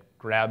that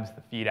grabs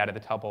the feed out of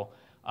the tuple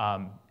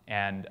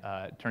and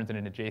turns it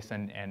into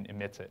JSON and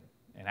emits it.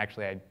 And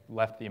actually, I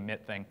left the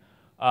emit thing.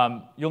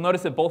 You'll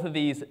notice that both of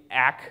these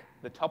ACK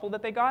the tuple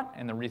that they got,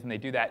 and the reason they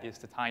do that is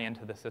to tie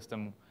into the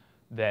system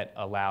that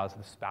allows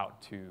the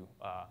spout to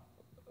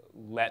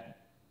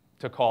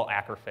call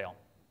ACK or fail.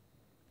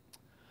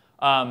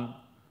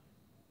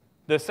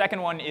 The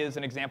second one is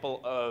an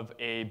example of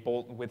a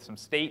bolt with some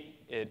state.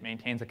 It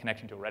maintains a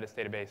connection to a Redis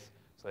database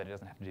so that it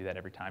doesn't have to do that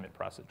every time it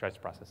tries to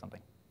process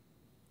something.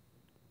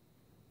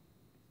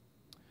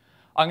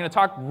 I'm going to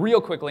talk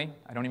real quickly,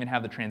 I don't even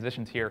have the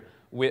transitions here,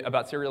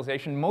 about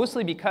serialization,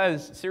 mostly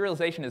because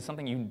serialization is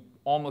something you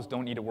almost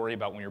don't need to worry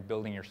about when you're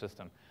building your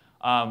system.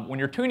 When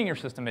you're tuning your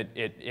system, it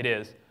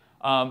is.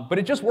 But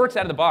it just works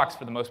out of the box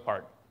for the most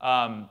part.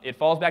 It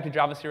falls back to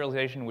Java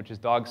serialization, which is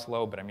dog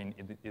slow, but I mean,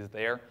 it is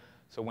there.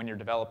 So when you're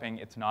developing,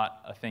 it's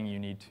not a thing you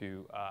need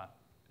to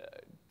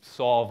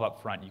solve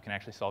up front. You can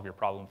actually solve your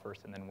problem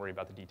first and then worry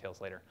about the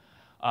details later.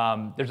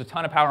 There's a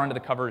ton of power under the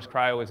covers.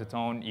 Cryo is its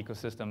own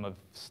ecosystem of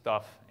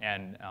stuff,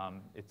 and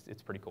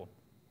it's pretty cool.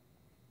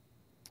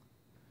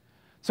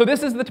 So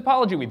this is the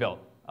topology we built.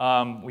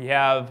 We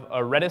have a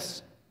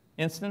Redis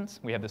instance.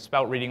 We have the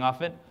spout reading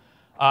off it.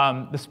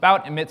 The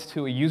spout emits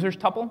to a user's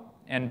tuple,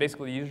 and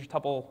basically the user's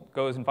tuple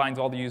goes and finds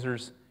all the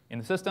users in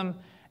the system.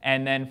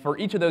 And then for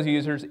each of those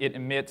users, it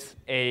emits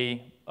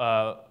a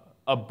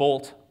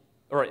bolt,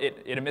 or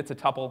it emits a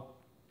tuple.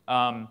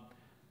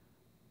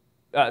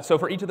 So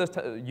for each of those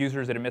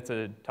users, it emits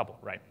a tuple,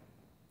 right?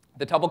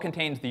 The tuple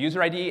contains the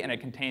user ID, and it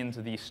contains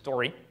the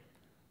story.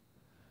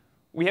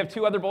 We have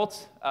two other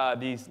bolts,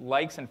 these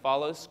likes and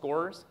follows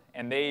scorers,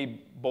 and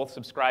they both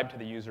subscribe to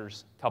the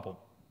user's tuple.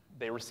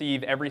 They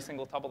receive every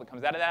single tuple that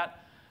comes out of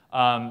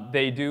that.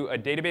 They do a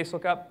database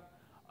lookup,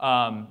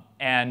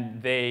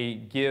 and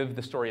they give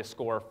the story a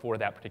score for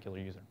that particular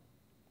user.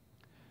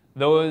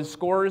 Those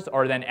scores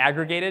are then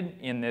aggregated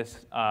in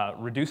this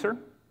reducer.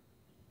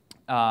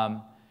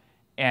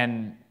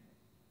 And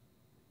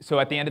so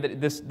at the end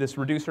of this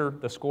reducer,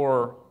 the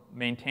scorer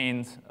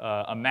maintains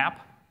a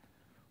map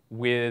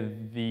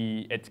with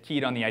it's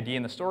keyed on the ID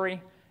in the story,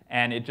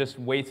 and it just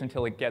waits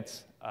until it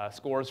gets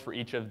scores for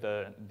each of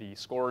the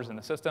scores in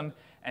the system,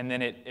 and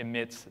then it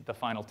emits the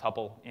final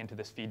tuple into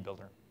this feed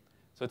builder.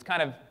 So it's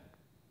kind of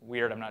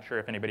weird. I'm not sure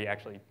if anybody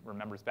actually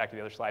remembers back to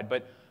the other slide,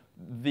 but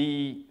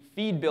the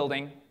feed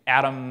building,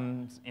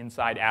 atoms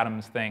inside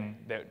atoms thing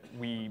that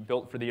we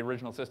built for the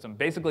original system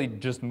basically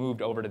just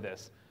moved over to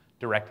this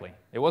directly.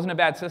 It wasn't a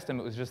bad system.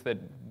 It was just that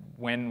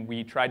when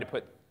we tried to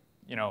put,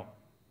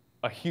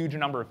 a huge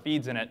number of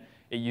feeds in it,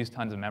 it used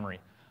tons of memory.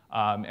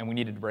 And we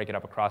needed to break it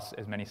up across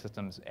as many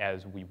systems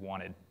as we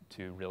wanted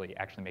to really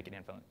actually make it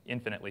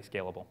infinitely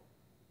scalable.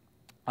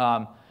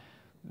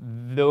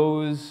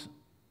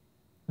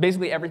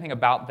 Basically everything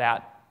about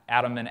that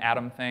atom and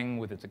atom thing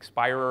with its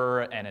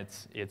expirer and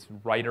its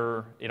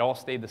writer, it all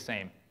stayed the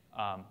same.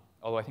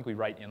 Although I think we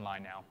write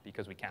inline now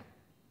because we can.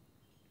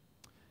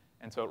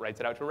 And so it writes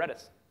it out to a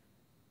Redis.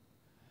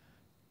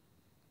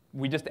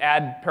 We just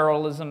add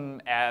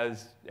parallelism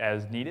as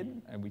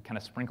needed, and we kind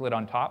of sprinkle it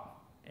on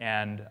top,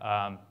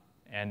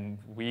 and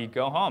we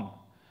go home.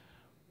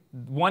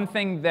 One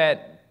thing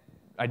that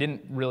I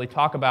didn't really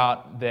talk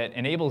about that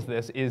enables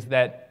this is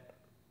that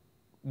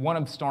one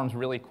of Storm's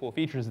really cool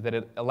features is that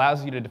it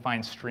allows you to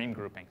define stream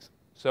groupings.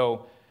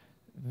 So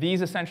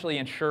these essentially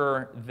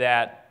ensure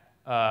that,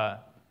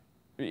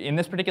 in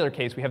this particular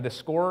case, we have the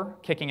score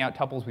kicking out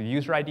tuples with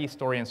user ID,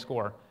 story, and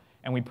score.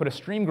 And we put a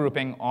stream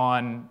grouping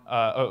on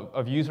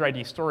of user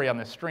ID story on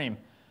this stream.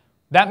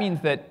 That means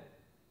that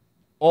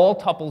all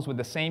tuples with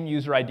the same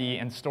user ID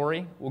and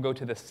story will go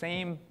to the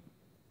same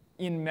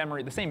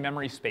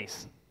memory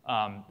space,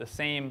 the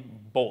same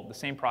bolt, the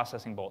same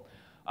processing bolt,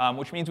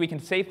 which means we can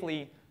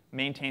safely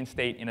maintain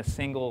state in a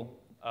single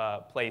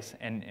place,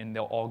 and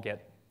they'll all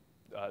get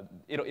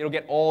it'll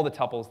get all the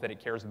tuples that it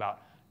cares about,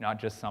 not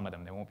just some of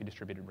them. They won't be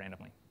distributed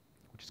randomly,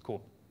 which is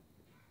cool.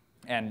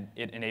 And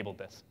it enabled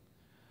this.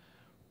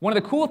 One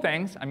of the cool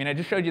things, I mean, I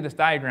just showed you this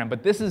diagram,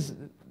 but this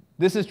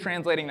is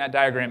translating that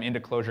diagram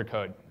into Clojure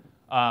code.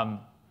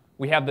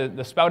 We have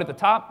the spout at the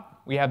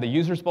top. We have the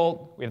users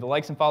bolt. We have the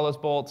likes and follows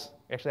bolts.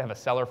 We actually have a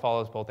seller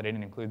follows bolt that I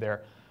didn't include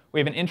there. We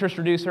have an interest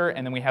reducer,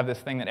 and then we have this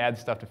thing that adds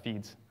stuff to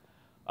feeds.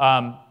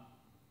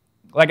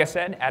 Like I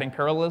said, adding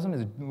parallelism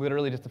is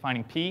literally just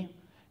defining P.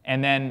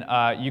 And then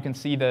you can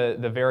see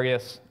the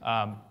various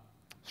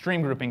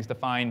stream groupings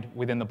defined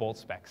within the bolt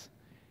specs.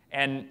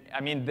 And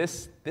I mean,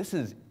 this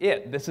is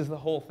it. This is the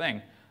whole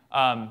thing.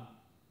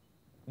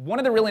 One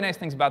of the really nice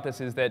things about this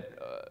is that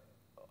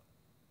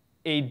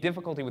a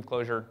difficulty with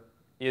Clojure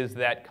is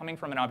that coming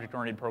from an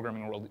object-oriented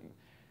programming world,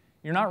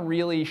 you're not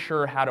really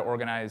sure how to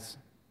organize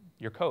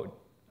your code.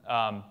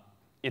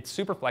 It's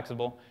super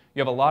flexible. You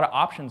have a lot of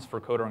options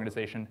for code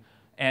organization.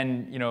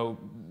 And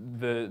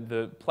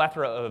the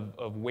plethora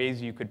of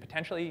ways you could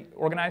potentially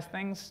organize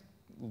things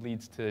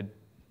leads to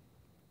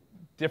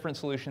different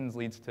solutions,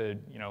 leads to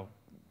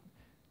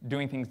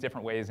doing things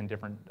different ways in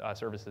different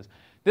services.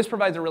 This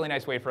provides a really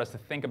nice way for us to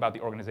think about the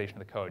organization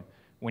of the code.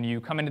 When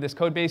you come into this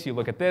code base, you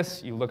look at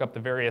this, you look up the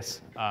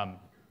various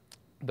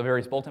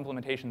bolt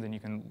implementations, and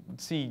you can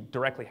see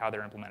directly how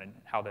they're implemented,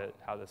 how the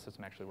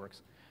system actually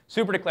works.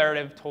 Super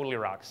declarative, totally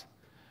rocks.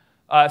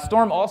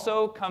 Storm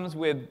also comes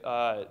with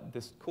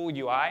this cool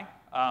UI.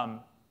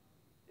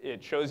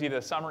 It shows you the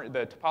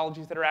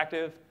topologies that are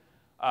active.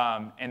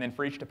 And then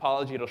for each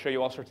topology, it'll show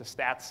you all sorts of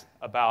stats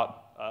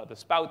about the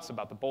spouts,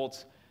 about the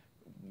bolts,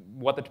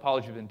 what the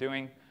topology has been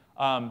doing.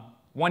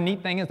 One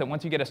neat thing is that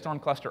once you get a Storm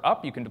cluster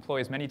up, you can deploy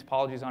as many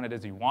topologies on it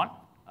as you want.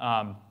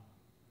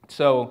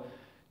 So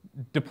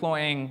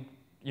deploying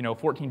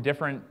 14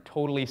 different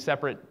totally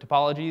separate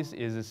topologies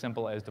is as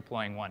simple as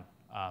deploying one.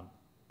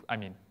 I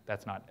mean,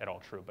 that's not at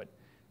all true, but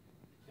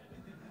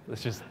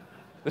let's just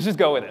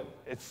go with it.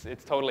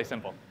 It's totally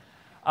simple.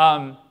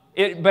 But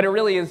it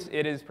really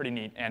is pretty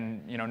neat,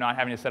 and not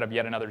having to set up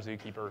yet another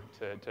zookeeper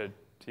to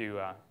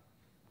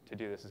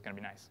do this is going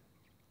to be nice.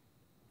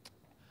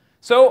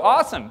 So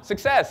awesome,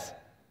 success.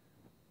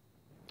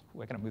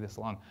 Ooh, I gotta move this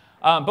along.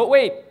 But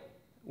wait,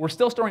 we're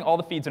still storing all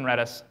the feeds in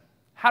Redis.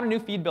 How do new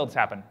feed builds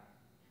happen?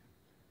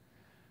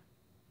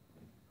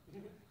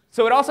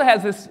 So it also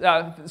has this,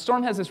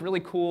 Storm has this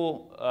really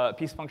cool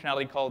piece of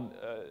functionality called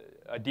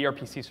a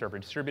DRPC server,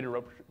 distributed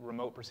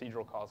remote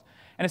procedural calls.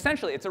 And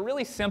essentially, it's a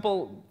really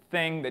simple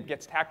thing that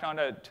gets tacked on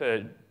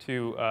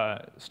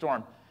to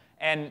Storm.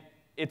 And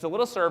it's a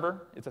little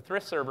server, it's a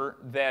thrift server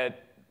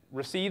that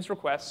receives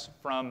requests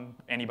from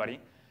anybody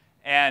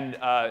and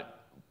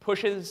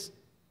pushes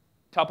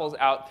tuples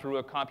out through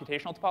a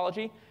computational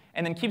topology,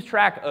 and then keeps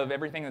track of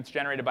everything that's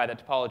generated by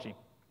that topology.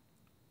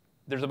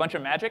 There's a bunch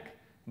of magic,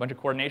 a bunch of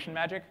coordination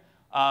magic,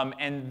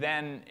 and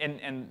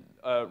then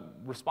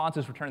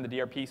responses return to the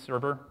DRP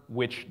server,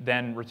 which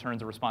then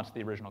returns a response to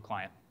the original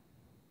client.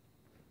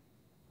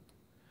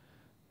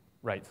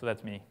 Right, so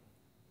that's me.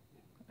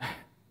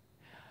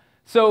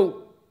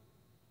 So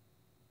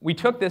we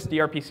took this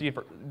DRPC,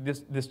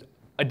 this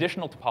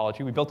additional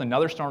topology. We built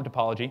another Storm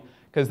topology,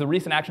 because the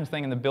recent actions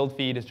thing in the build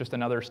feed is just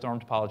another Storm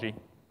topology.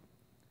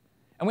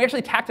 And we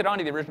actually tacked it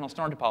onto the original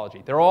Storm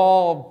topology.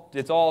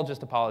 It's all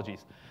just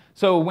topologies.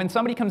 So when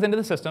somebody comes into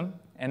the system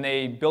and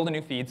they build a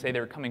new feed, say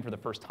they're coming for the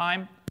first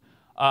time,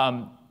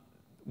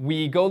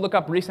 we go look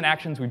up recent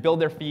actions, we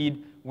build their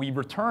feed, we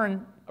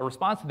return a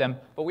response to them,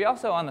 but we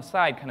also on the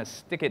side kind of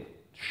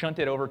shunt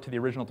it over to the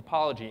original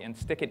topology and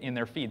stick it in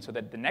their feed so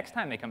that the next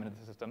time they come into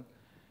the system,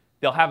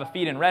 they'll have a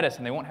feed in Redis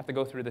and they won't have to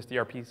go through this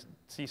DRPC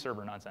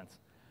server nonsense,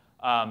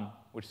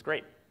 which is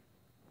great.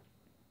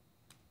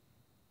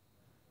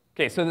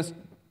 OK, so this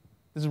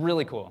is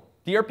really cool.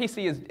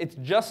 DRPC it's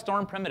just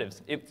Storm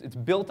primitives. It's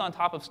built on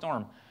top of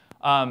Storm.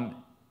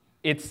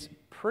 It's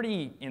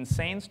pretty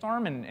insane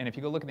Storm, and if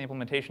you go look at the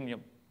implementation,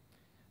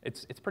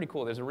 it's pretty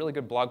cool. There's a really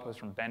good blog post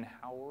from Ben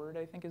Howard,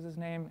 I think is his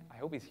name. I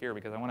hope he's here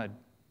because I want to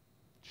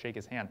shake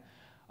his hand.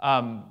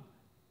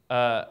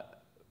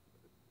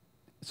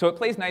 So it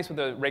plays nice with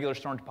the regular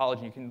Storm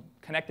topology. You can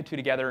connect the two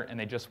together, and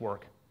they just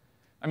work.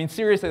 I mean,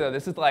 seriously, though,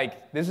 this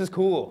is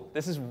cool.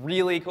 This is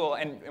really cool.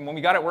 And when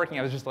we got it working,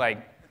 I was just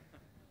like,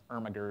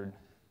 Ermagerd.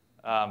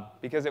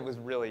 Because it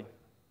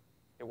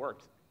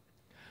worked.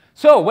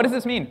 So what does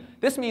this mean?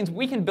 This means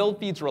we can build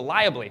feeds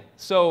reliably,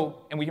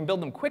 and we can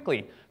build them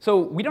quickly. So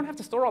we don't have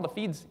to store all the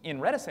feeds in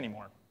Redis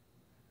anymore.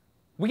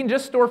 We can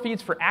just store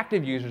feeds for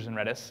active users in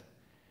Redis,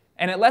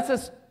 and it lets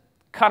us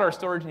cut our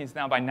storage needs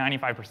down by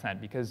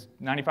 95%, because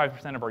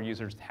 95% of our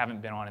users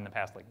haven't been on in the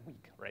past week,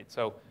 right?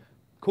 So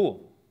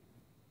cool.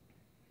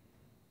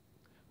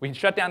 We can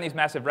shut down these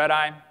massive red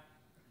eye.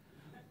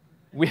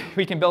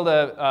 We can build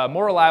a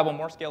more reliable,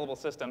 more scalable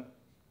system.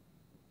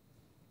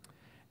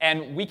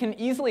 And we can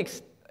easily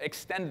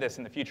extend this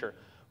in the future.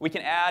 We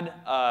can add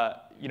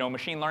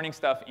machine learning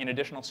stuff in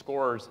additional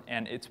scores,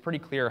 and it's pretty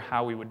clear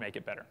how we would make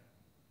it better.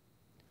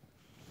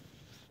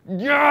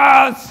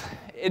 Yes!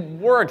 It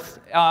works.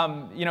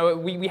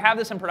 We have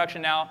this in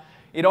production now.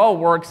 It all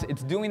works.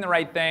 It's doing the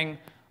right thing.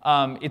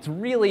 It's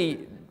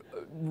really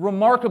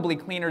remarkably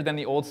cleaner than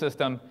the old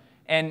system.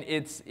 And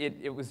it's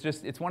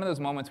one of those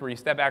moments where you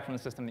step back from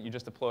the system that you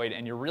just deployed,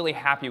 and you're really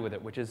happy with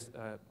it, which is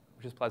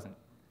pleasant.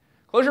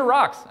 Clojure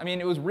rocks. I mean,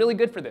 it was really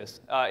good for this.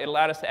 It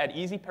allowed us to add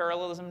easy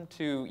parallelism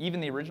to even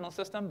the original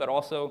system, but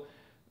also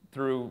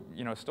through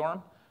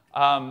Storm.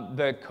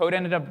 The code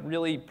ended up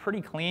really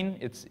pretty clean.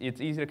 It's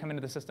easy to come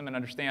into the system and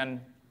understand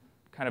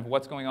kind of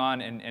what's going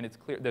on, and it's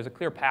clear. There's a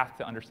clear path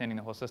to understanding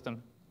the whole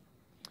system.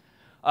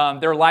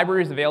 There are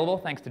libraries available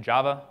thanks to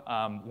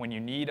Java. When you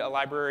need a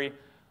library,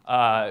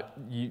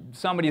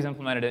 somebody's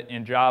implemented it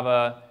in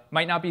Java.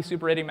 Might not be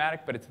super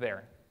idiomatic, but it's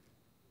there.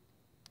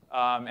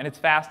 And it's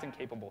fast and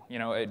capable.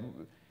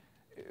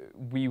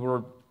 We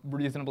were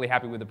reasonably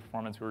happy with the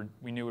performance.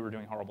 We knew we were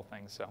doing horrible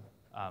things, so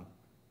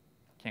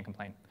can't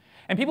complain.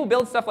 And people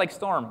build stuff like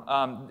Storm.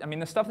 I mean,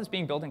 the stuff that's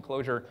being built in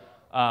Clojure,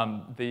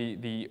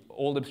 the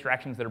old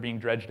abstractions that are being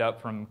dredged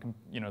up from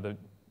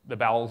the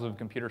bowels of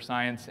computer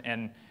science,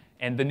 and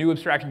the new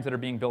abstractions that are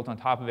being built on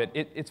top of it,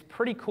 it's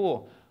pretty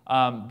cool.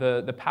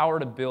 The power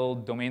to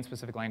build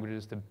domain-specific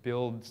languages, to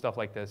build stuff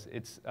like this,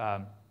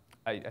 I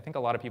think a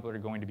lot of people are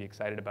going to be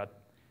excited about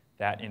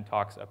that in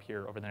talks up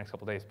here over the next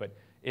couple days. But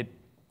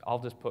I'll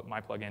just put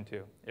my plug in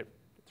too.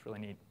 It's really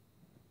neat.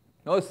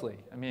 Mostly,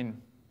 I mean,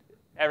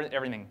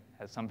 everything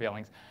has some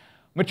failings.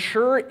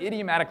 Mature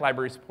idiomatic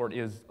library support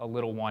is a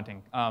little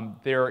wanting.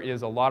 There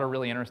is a lot of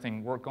really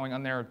interesting work going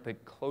on there. The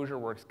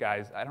ClojureWorks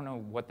guys, I don't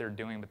know what they're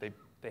doing, but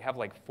they have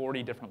like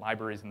 40 different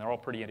libraries, and they're all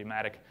pretty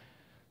idiomatic.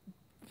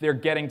 They're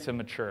getting to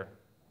mature.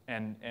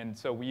 And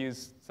so we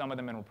use some of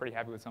them, and we're pretty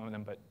happy with some of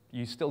them. But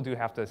you still do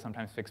have to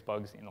sometimes fix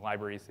bugs in the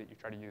libraries that you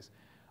try to use,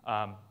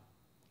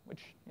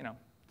 which,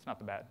 it's not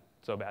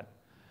so bad.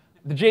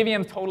 The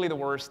JVM is totally the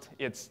worst.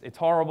 It's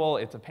horrible.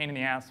 It's a pain in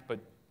the ass. But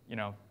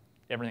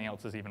everything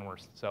else is even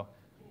worse. So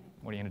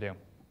what are you going to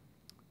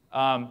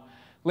do?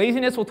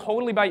 Laziness will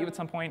totally bite you at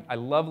some point. I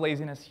love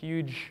laziness.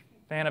 Huge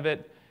fan of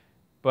it.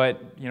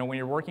 But when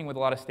you're working with a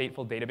lot of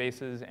stateful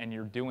databases and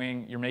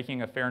you're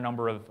making a fair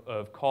number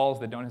of calls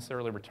that don't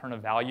necessarily return a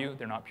value,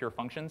 they're not pure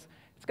functions,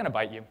 it's going to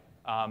bite you.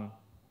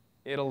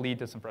 It'll lead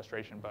to some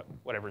frustration, but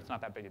whatever, it's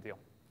not that big a deal.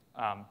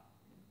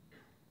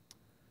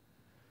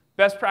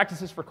 Best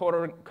practices for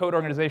code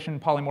organization,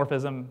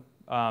 polymorphism,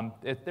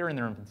 they're in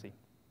their infancy.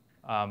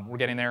 We're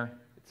getting there.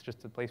 It's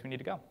just a place we need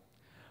to go.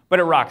 But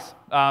it rocks.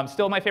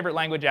 Still my favorite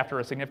language after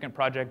a significant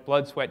project,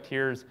 blood, sweat,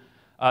 tears.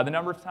 The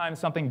number of times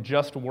something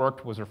just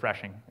worked was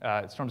refreshing.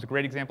 Storm's a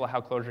great example of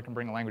how Clojure can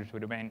bring a language to a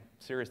domain.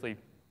 Seriously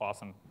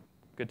awesome.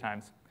 Good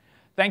times.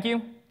 Thank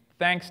you.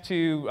 Thanks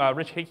to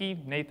Rich Hickey,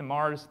 Nathan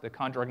Mars, the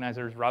Conjure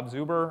organizers, Rob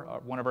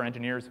Zuber, one of our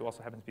engineers who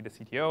also happens to be the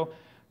CTO,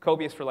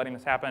 Copious for letting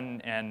this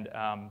happen, and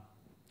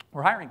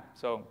we're hiring,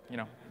 so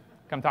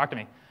come talk to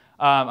me.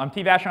 I'm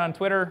Vachon on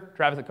Twitter,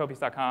 Travis at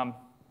Copious.com,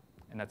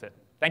 and that's it.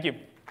 Thank you.